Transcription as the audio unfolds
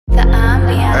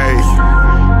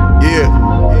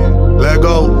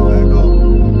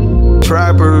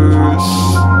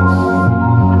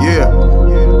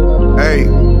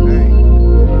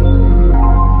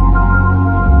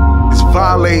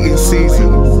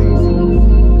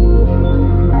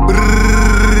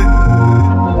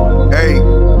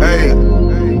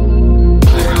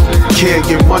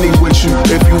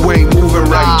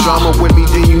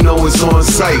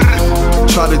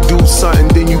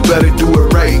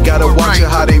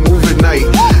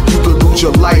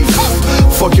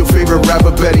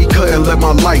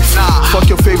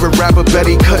rapper, bet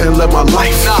he couldn't live my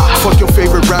life. Fuck your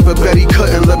favorite rapper, bet he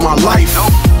couldn't live my life.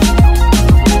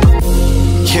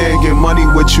 Can't get money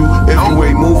with you if you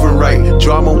ain't moving right.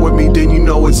 Drama with me, then you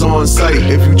know it's on sight.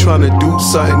 If you tryna do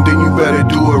something, then you better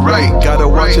do it right. Gotta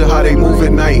watch it how they move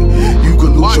at night. You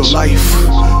could lose your life.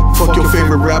 Fuck your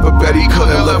favorite rapper, bet he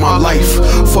couldn't live my life.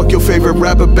 Fuck your favorite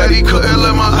rapper, bet he couldn't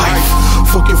live my life.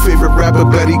 Fuck your favorite rapper,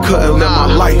 bet he couldn't live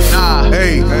my life.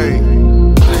 Hey,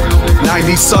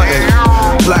 90 something.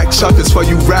 Black chuckers for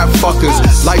you rap fuckers.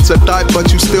 Lights a thought,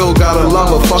 but you still gotta love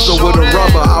her. Fucker with a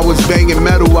rubber. I was banging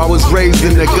metal, I was raised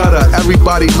in the gutter.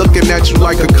 Everybody looking at you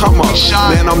like a come up.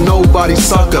 Man, I'm nobody's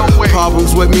sucker.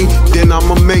 Problems with me, then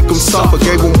I'ma make him suffer.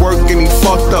 Gave him work and he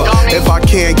fucked up. If I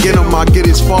can't get him, I get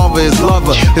his father, his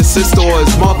lover, his sister or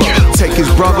his mother. Take his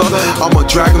brother, I'ma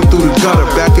drag him through the gutter.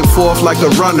 Back and forth like a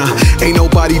runner. Ain't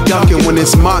nobody ducking when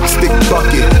it's mock stick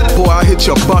bucket. Boy, I hit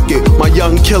your bucket. My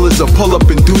young killers will pull up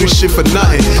and do this shit for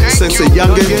nothing. Since a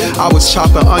youngin', I was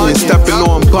chopping onions, stepping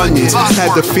on bunions.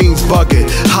 Had the fiends bugging.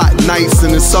 Hot nights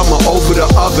in the summer over the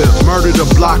oven. Murder the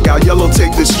block out, yellow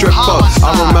take the strip up.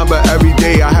 I remember every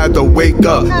day I had to wake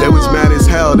up. They was mad as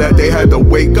hell that they had to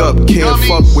wake up. Can't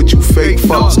fuck with you fake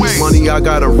fucks. Money I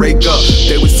gotta rake up.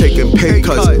 They was taking pay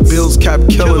cuts. Bills kept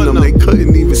killing them. They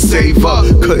couldn't even save up.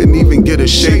 Couldn't even get a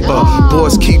shape up.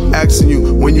 Boys keep asking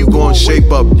you when you gon'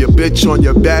 shape up. Your bitch on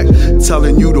your back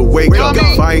telling you to wake up.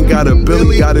 If I ain't got a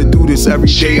Billy, gotta do this every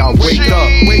day. I wake up.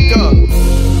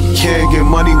 Can't get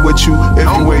money with you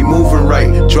if you ain't moving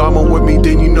right. Drama with me,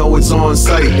 then you know it's on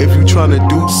sight. If you tryna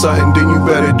do something, then you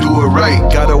better do it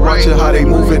right. Gotta watch it how they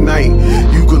move at night.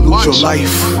 You could lose your life.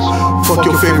 Fuck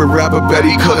your favorite rapper, bet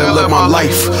he couldn't live my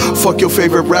life. Fuck your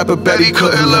favorite rapper, bet he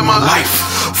couldn't live my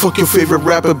life. Fuck your favorite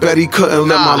rapper, bet he couldn't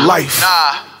live my life.